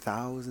taken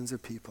thousands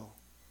of people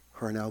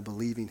who are now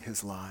believing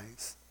his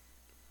lies.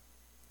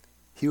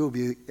 He will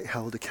be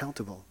held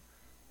accountable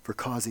for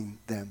causing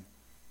them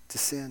to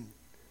sin.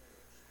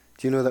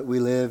 Do you know that we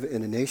live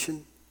in a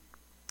nation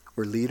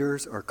where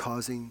leaders are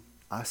causing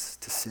us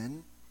to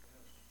sin?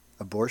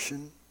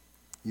 Abortion,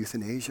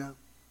 euthanasia.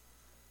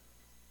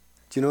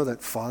 Do you know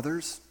that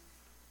fathers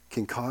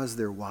can cause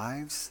their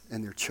wives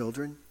and their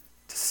children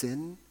to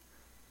sin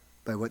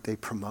by what they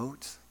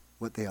promote,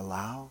 what they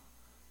allow,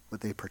 what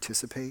they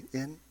participate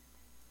in?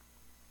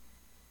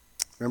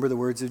 Remember the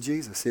words of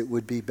Jesus. It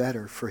would be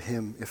better for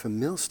him if a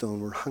millstone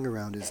were hung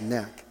around his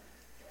neck,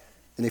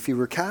 and if he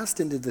were cast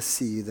into the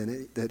sea,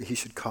 then that he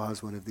should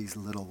cause one of these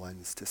little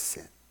ones to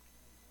sin.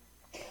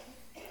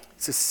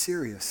 It's a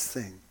serious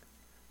thing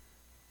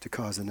to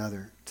cause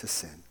another to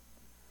sin.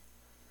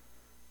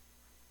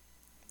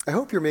 I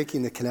hope you're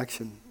making the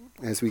connection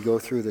as we go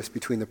through this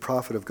between the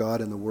prophet of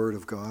God and the word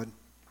of God.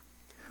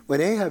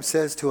 When Ahab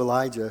says to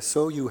Elijah,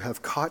 "So you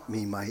have caught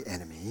me, my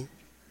enemy,"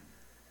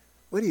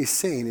 what he's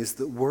saying is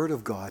the word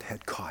of God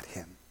had caught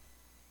him.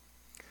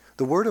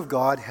 The word of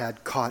God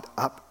had caught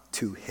up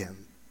to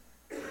him.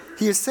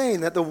 He is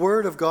saying that the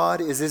word of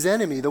God is his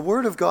enemy. The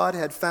word of God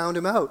had found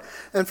him out.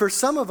 And for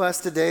some of us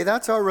today,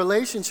 that's our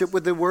relationship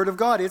with the word of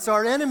God. It's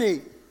our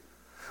enemy.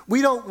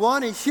 We don't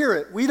want to hear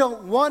it. We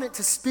don't want it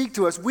to speak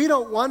to us. We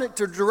don't want it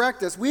to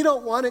direct us. We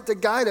don't want it to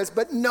guide us.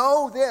 But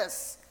know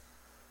this: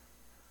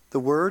 the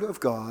word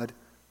of God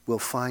will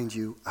find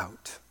you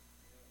out.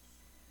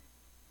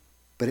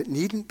 But it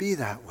needn't be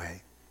that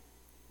way.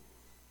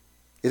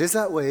 It is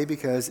that way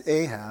because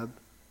Ahab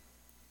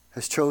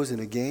has chosen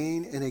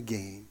again and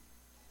again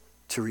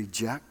to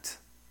reject,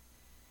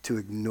 to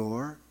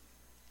ignore,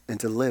 and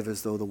to live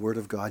as though the word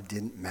of God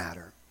didn't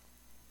matter.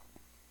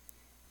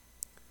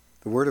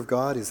 The word of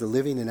God is a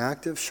living and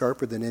active,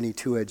 sharper than any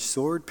two-edged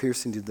sword,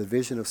 piercing to the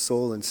division of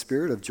soul and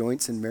spirit, of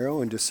joints and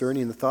marrow, and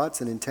discerning the thoughts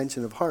and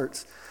intention of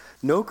hearts.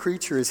 No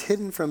creature is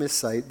hidden from his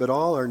sight, but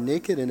all are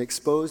naked and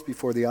exposed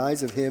before the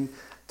eyes of him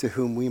to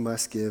whom we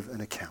must give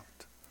an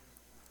account.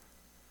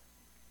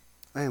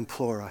 I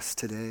implore us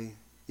today,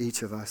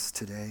 each of us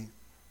today,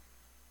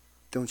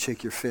 Don't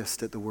shake your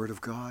fist at the Word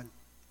of God.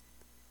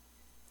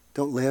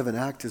 Don't live and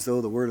act as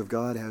though the Word of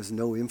God has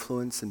no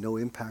influence and no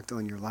impact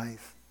on your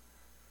life.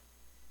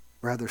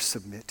 Rather,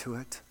 submit to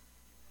it.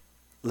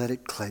 Let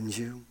it cleanse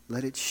you.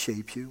 Let it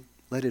shape you.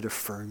 Let it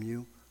affirm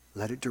you.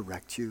 Let it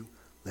direct you.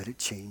 Let it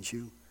change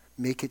you.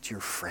 Make it your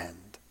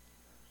friend.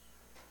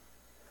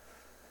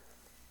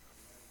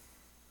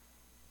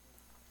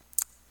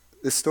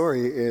 This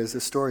story is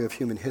a story of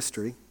human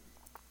history,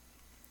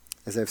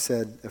 as I've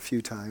said a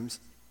few times.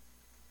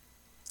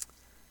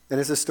 And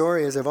it's a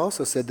story, as I've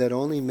also said, that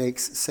only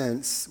makes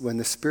sense when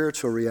the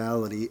spiritual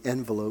reality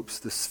envelopes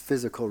this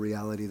physical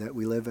reality that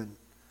we live in.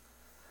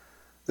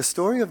 The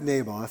story of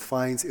Naboth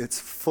finds its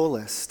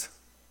fullest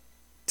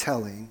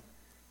telling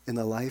in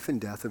the life and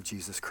death of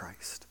Jesus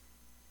Christ.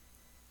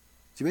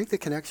 Do you make the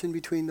connection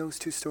between those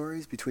two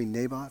stories, between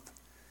Naboth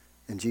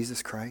and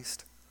Jesus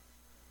Christ?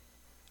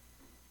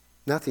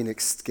 Nothing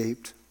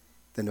escaped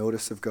the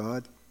notice of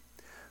God.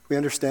 We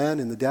understand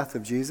in the death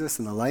of Jesus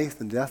and the life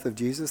and death of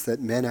Jesus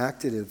that men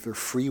acted of their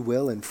free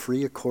will and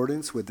free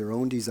accordance with their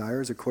own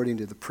desires according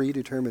to the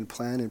predetermined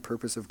plan and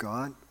purpose of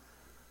God.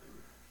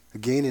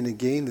 Again and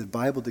again, the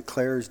Bible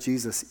declares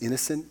Jesus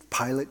innocent.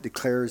 Pilate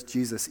declares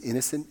Jesus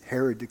innocent.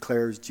 Herod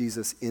declares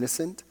Jesus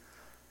innocent.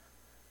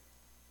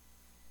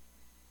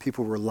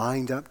 People were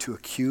lined up to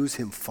accuse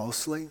him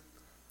falsely.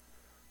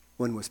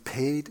 One was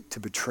paid to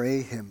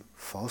betray him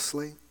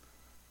falsely.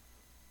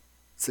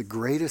 It's the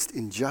greatest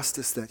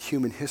injustice that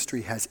human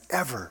history has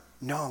ever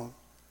known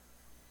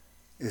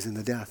is in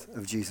the death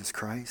of Jesus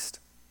Christ.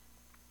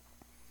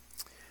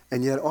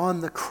 And yet on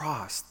the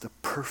cross, the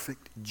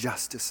perfect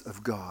justice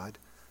of God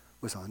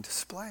was on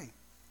display.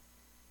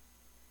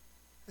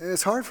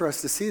 It's hard for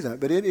us to see that,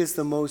 but it is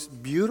the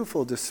most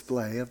beautiful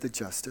display of the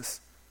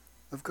justice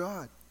of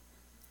God.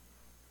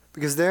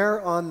 Because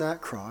there on that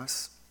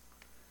cross,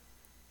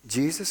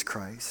 Jesus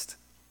Christ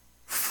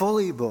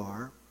fully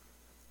bore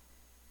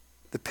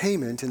the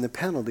payment and the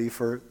penalty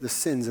for the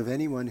sins of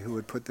anyone who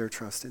would put their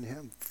trust in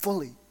him.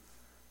 Fully.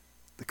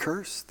 The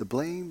curse, the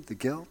blame, the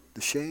guilt,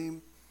 the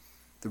shame,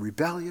 the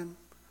rebellion,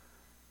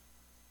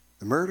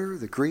 the murder,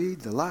 the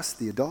greed, the lust,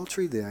 the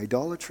adultery, the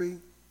idolatry,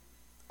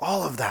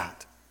 all of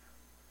that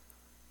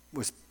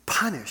was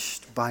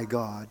punished by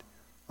God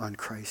on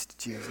Christ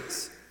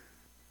Jesus.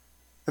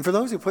 And for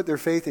those who put their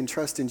faith and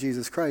trust in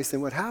Jesus Christ,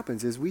 then what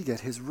happens is we get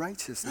his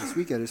righteousness,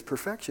 we get his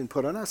perfection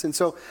put on us. And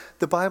so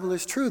the Bible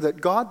is true that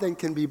God then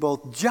can be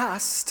both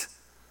just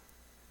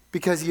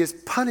because he has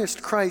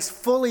punished Christ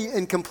fully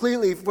and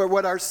completely for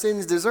what our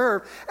sins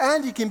deserve,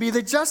 and he can be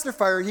the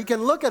justifier. He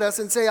can look at us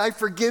and say, I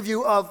forgive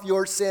you of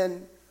your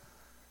sin.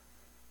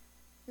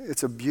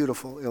 It's a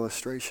beautiful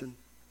illustration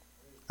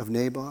of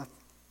Naboth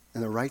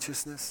and the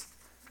righteousness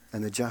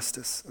and the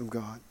justice of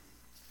God.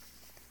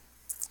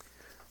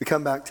 We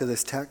come back to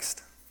this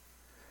text,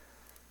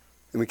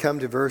 and we come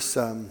to verse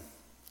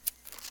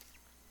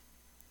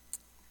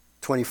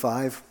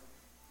 25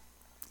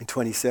 and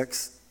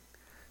 26.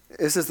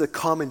 This is the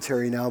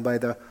commentary now by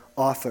the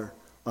author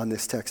on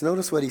this text.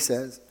 Notice what he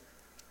says.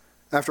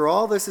 After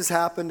all this has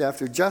happened,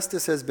 after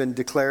justice has been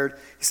declared,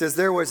 he says,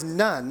 there was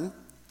none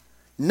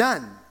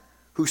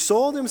who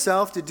sold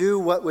himself to do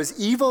what was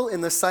evil in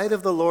the sight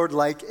of the Lord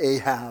like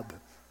Ahab.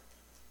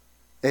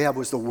 Ahab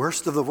was the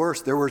worst of the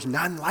worst. There was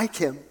none like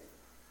him,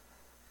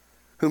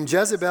 whom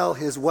Jezebel,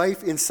 his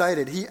wife,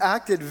 incited. He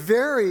acted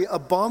very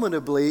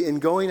abominably in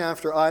going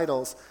after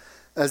idols,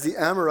 as the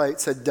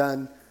Amorites had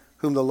done,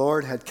 whom the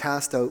Lord had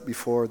cast out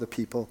before the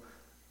people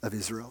of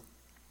Israel.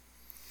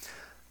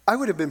 I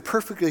would have been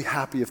perfectly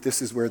happy if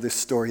this is where this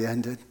story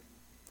ended.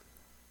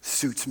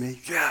 Suits me.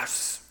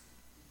 Yes.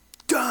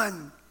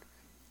 Done.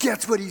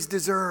 Gets what he's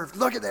deserved.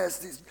 Look at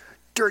this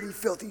dirty,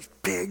 filthy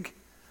pig.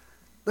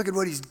 Look at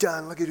what he's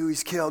done. Look at who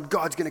he's killed.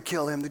 God's going to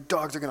kill him. The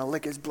dogs are going to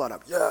lick his blood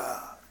up. Yeah.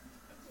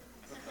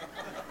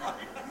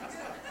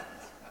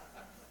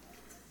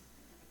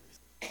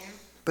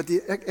 But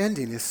the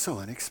ending is so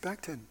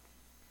unexpected.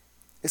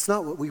 It's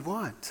not what we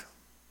want.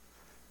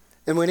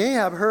 And when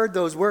Ahab heard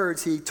those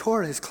words, he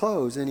tore his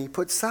clothes and he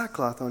put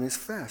sackcloth on his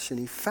flesh, and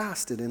he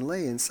fasted and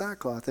lay in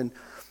sackcloth and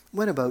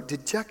went about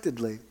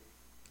dejectedly.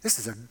 This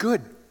is a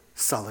good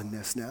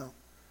sullenness now.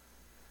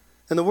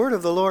 And the word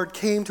of the Lord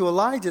came to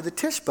Elijah the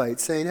Tishbite,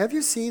 saying, have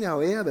you seen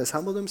how Ahab has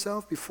humbled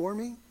himself before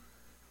me?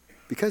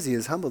 Because he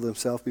has humbled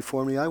himself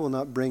before me, I will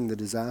not bring the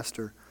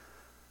disaster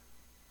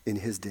in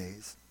his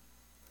days.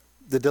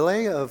 The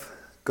delay of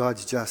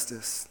God's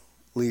justice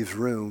leaves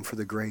room for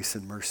the grace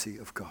and mercy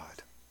of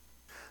God.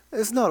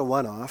 It's not a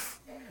one-off,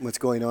 what's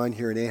going on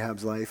here in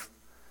Ahab's life.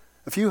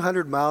 A few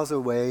hundred miles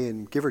away,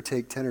 and give or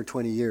take 10 or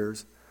 20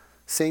 years,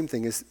 same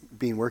thing is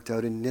being worked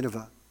out in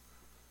Nineveh.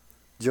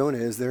 Jonah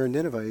is there in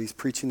Nineveh. He's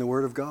preaching the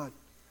word of God.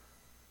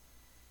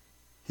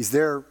 He's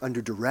there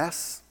under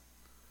duress.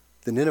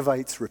 The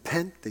Ninevites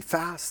repent. They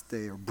fast.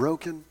 They are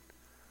broken.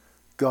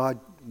 God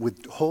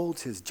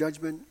withholds his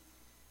judgment.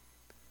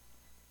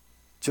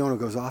 Jonah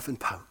goes off and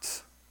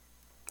pouts.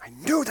 I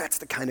knew that's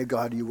the kind of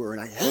God you were,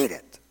 and I hate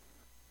it.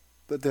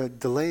 But the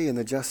delay in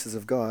the justice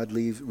of God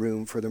leaves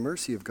room for the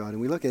mercy of God. And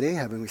we look at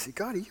Ahab and we say,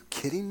 God, are you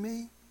kidding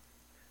me?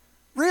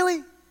 Really?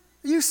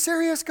 Are you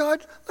serious,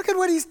 God? Look at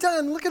what he's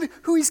done. Look at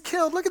who he's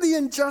killed. Look at the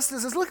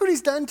injustices. Look what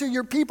he's done to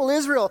your people,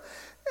 Israel.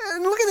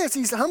 And look at this.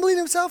 He's humbling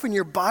himself and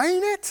you're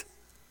buying it?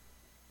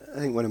 I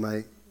think one of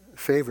my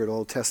favorite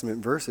Old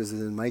Testament verses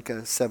is in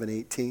Micah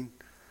 7:18.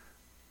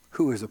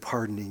 Who is a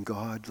pardoning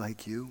God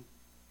like you?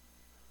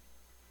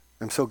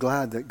 I'm so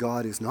glad that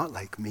God is not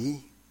like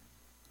me.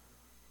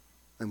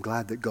 I'm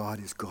glad that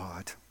God is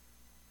God.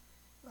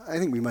 I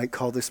think we might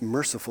call this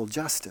merciful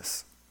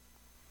justice.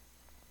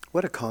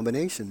 What a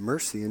combination,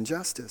 mercy and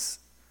justice.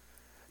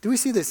 Do we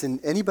see this in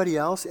anybody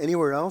else,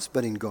 anywhere else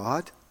but in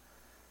God?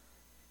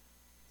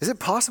 Is it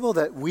possible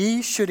that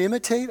we should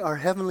imitate our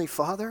Heavenly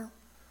Father?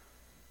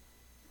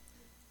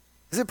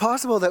 Is it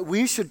possible that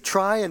we should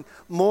try and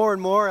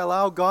more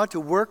allow God to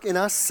work in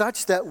us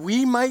such that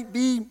we might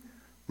be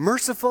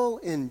merciful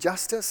in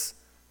justice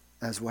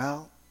as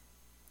well?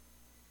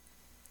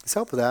 Let's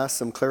help with ask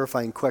some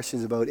clarifying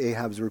questions about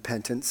Ahab's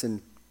repentance,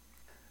 and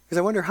because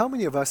I wonder how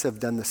many of us have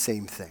done the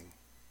same thing.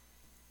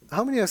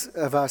 How many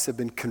of us have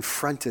been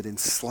confronted and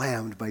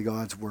slammed by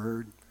God's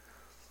word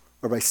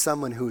or by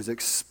someone who has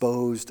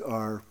exposed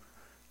our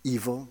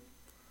evil,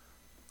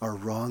 our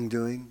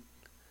wrongdoing,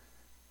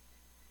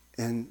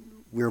 and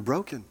we're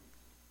broken.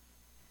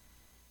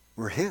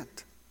 We're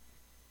hit.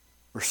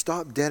 We're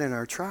stopped dead in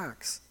our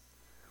tracks.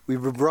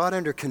 We've been brought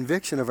under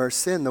conviction of our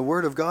sin. The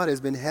word of God has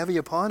been heavy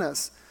upon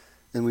us,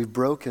 and we've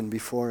broken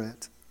before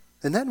it.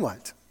 And then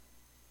what?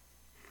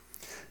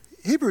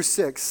 Hebrews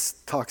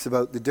 6 talks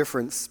about the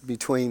difference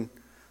between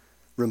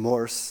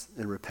remorse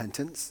and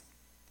repentance.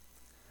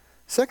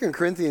 2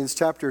 Corinthians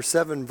chapter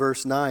 7,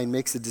 verse 9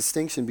 makes a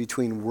distinction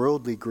between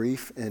worldly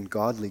grief and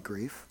godly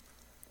grief.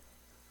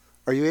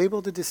 Are you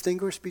able to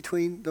distinguish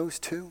between those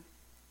two?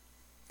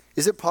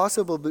 Is it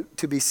possible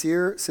to be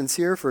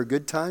sincere for a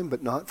good time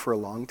but not for a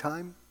long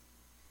time?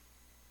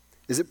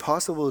 Is it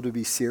possible to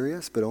be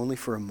serious but only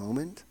for a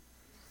moment?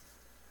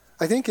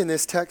 I think in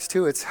this text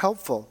too it's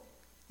helpful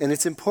and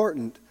it's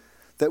important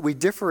that we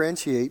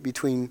differentiate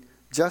between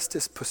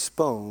justice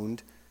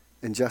postponed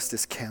and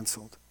justice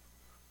canceled.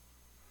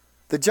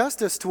 The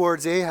justice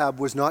towards Ahab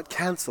was not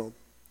canceled.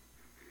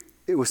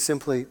 It was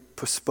simply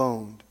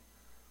postponed.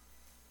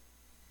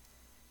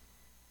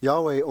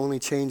 Yahweh only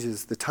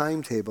changes the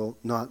timetable,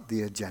 not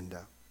the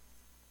agenda.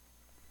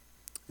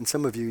 And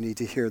some of you need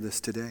to hear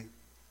this today.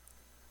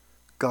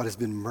 God has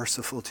been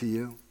merciful to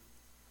you.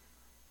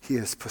 He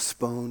has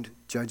postponed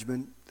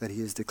judgment that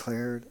he has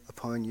declared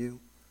upon you.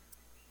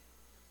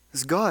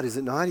 It's God, is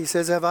it not? He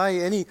says, have I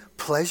any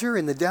pleasure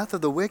in the death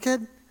of the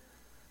wicked?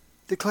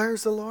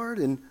 Declares the Lord,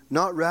 and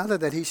not rather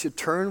that he should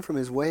turn from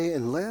his way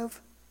and live?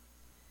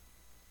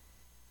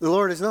 The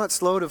Lord is not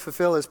slow to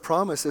fulfill his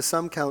promise, as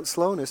some count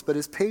slowness, but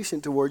is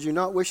patient towards you,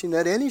 not wishing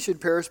that any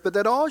should perish, but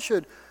that all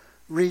should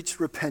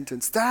reach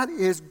repentance. That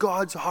is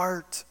God's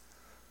heart.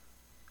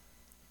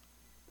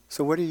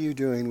 So what are you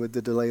doing with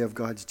the delay of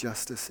God's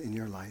justice in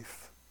your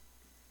life?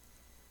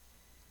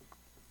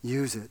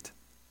 Use it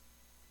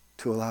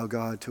to allow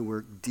God to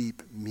work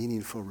deep,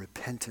 meaningful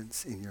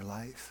repentance in your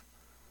life,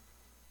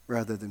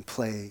 rather than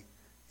play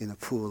in a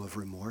pool of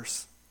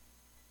remorse.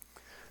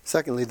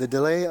 Secondly, the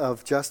delay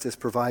of justice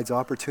provides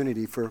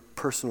opportunity for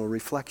personal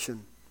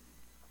reflection.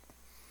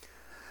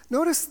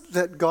 Notice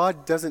that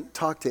God doesn't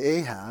talk to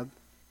Ahab,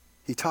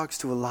 he talks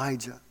to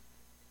Elijah.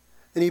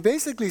 And he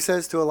basically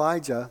says to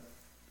Elijah,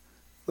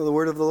 well, the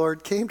word of the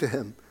Lord came to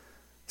him,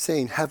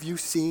 saying, have you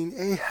seen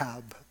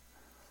Ahab?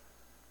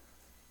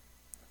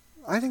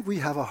 I think we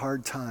have a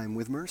hard time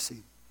with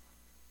mercy.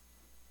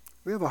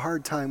 We have a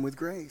hard time with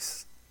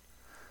grace.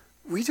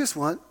 We just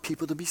want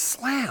people to be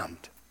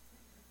slammed.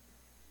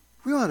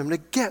 We want them to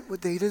get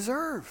what they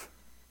deserve.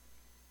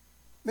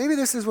 Maybe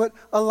this is what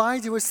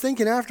Elijah was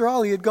thinking. After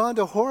all, he had gone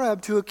to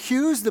Horeb to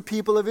accuse the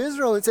people of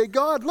Israel and say,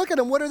 God, look at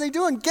them. What are they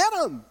doing? Get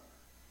them.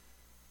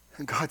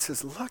 And God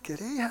says, look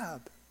at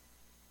Ahab.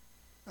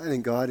 I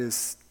think God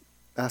is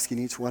asking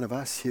each one of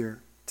us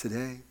here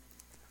today,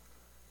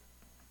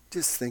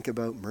 just think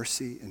about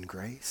mercy and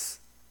grace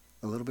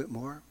a little bit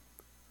more.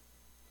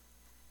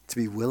 To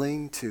be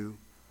willing to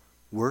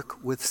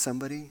work with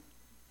somebody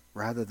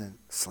rather than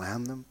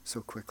slam them so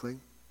quickly.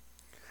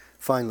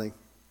 Finally,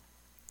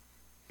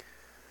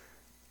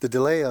 the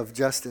delay of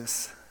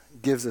justice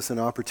gives us an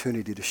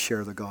opportunity to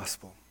share the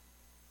gospel.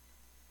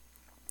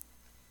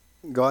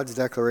 God's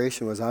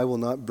declaration was, I will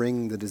not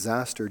bring the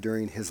disaster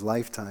during his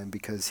lifetime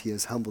because he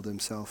has humbled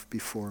himself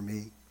before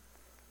me.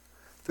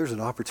 There's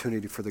an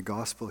opportunity for the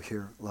gospel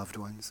here, loved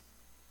ones.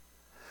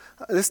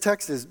 This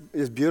text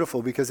is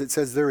beautiful because it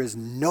says there is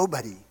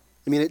nobody.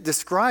 I mean, it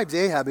describes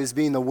Ahab as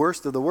being the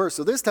worst of the worst.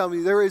 So this tells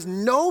me there is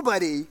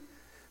nobody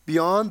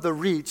beyond the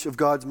reach of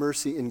God's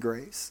mercy and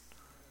grace.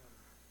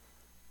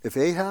 If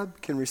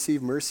Ahab can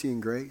receive mercy and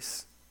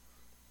grace,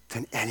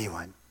 then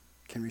anyone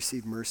can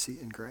receive mercy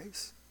and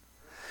grace.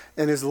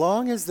 And as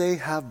long as they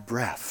have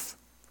breath,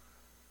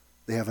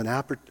 they have an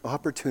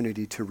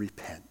opportunity to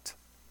repent.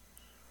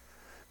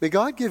 May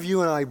God give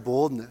you and I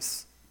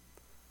boldness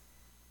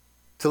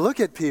To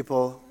look at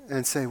people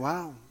and say,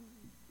 wow,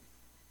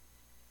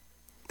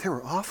 they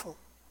were awful.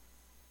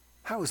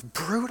 That was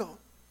brutal.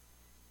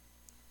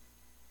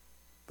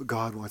 But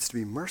God wants to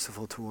be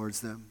merciful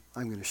towards them.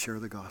 I'm going to share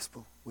the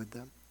gospel with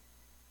them.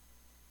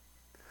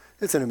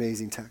 It's an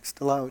amazing text.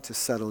 Allow it to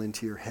settle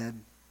into your head,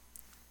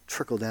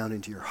 trickle down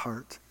into your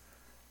heart,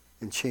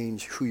 and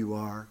change who you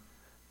are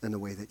and the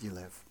way that you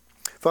live.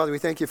 Father, we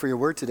thank you for your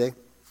word today,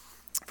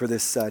 for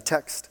this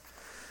text,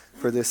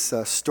 for this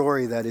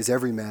story that is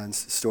every man's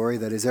story,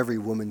 that is every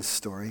woman's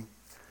story.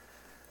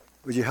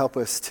 Would you help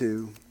us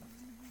to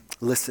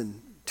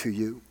listen to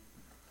you?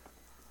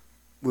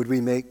 Would we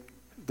make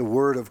the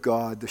word of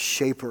God the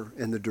shaper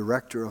and the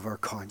director of our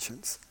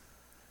conscience?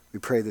 We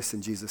pray this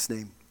in Jesus'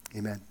 name.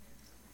 Amen.